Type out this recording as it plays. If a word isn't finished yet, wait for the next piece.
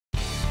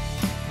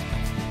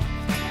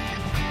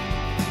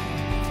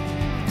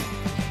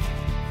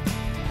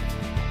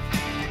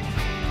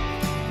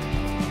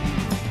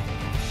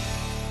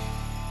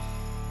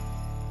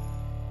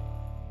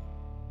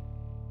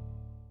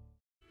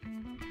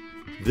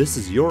This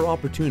is your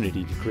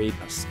opportunity to create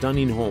a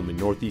stunning home in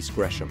Northeast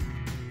Gresham.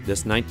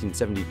 This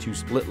 1972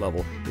 split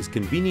level is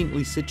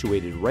conveniently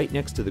situated right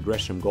next to the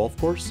Gresham Golf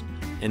Course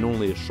and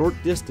only a short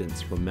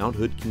distance from Mount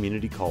Hood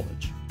Community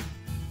College.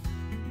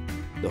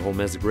 The home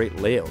has a great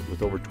layout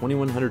with over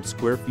 2,100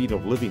 square feet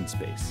of living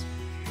space.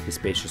 The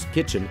spacious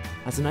kitchen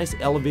has a nice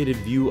elevated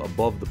view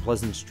above the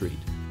pleasant street.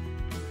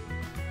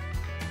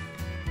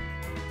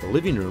 The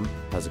living room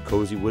has a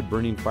cozy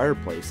wood-burning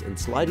fireplace and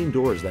sliding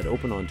doors that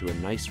open onto a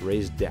nice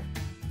raised deck.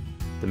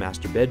 The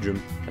master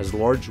bedroom has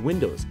large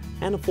windows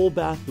and a full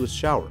bath with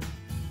shower.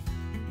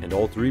 And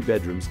all three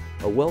bedrooms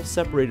are well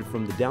separated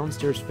from the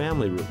downstairs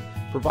family room,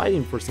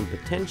 providing for some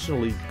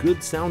potentially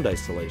good sound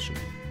isolation.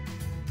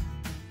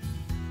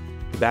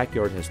 The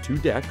backyard has two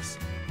decks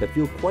that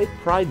feel quite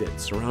private,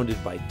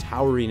 surrounded by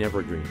towering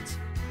evergreens.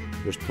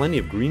 There's plenty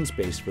of green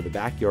space for the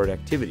backyard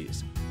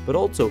activities, but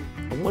also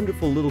a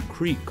wonderful little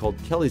creek called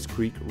Kelly's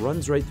Creek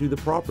runs right through the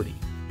property.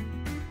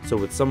 So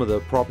with some of the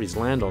property's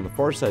land on the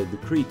far side of the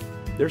creek,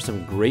 there's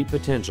some great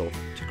potential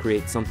to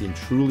create something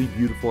truly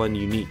beautiful and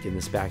unique in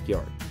this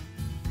backyard.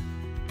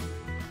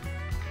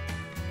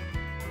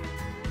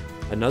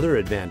 Another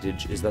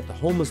advantage is that the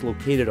home is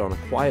located on a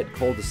quiet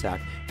cul-de-sac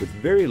with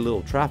very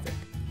little traffic.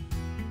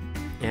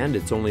 And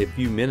it's only a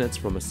few minutes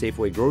from a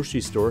Safeway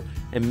grocery store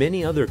and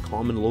many other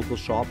common local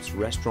shops,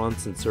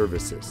 restaurants, and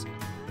services.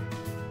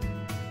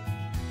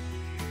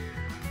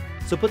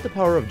 So put the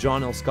power of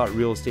John L. Scott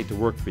Real Estate to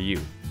work for you.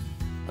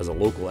 As a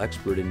local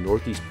expert in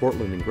Northeast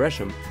Portland and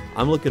Gresham,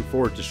 I'm looking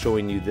forward to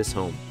showing you this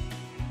home.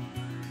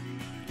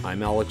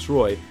 I'm Alex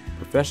Roy,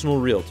 professional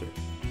realtor,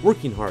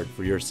 working hard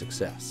for your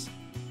success.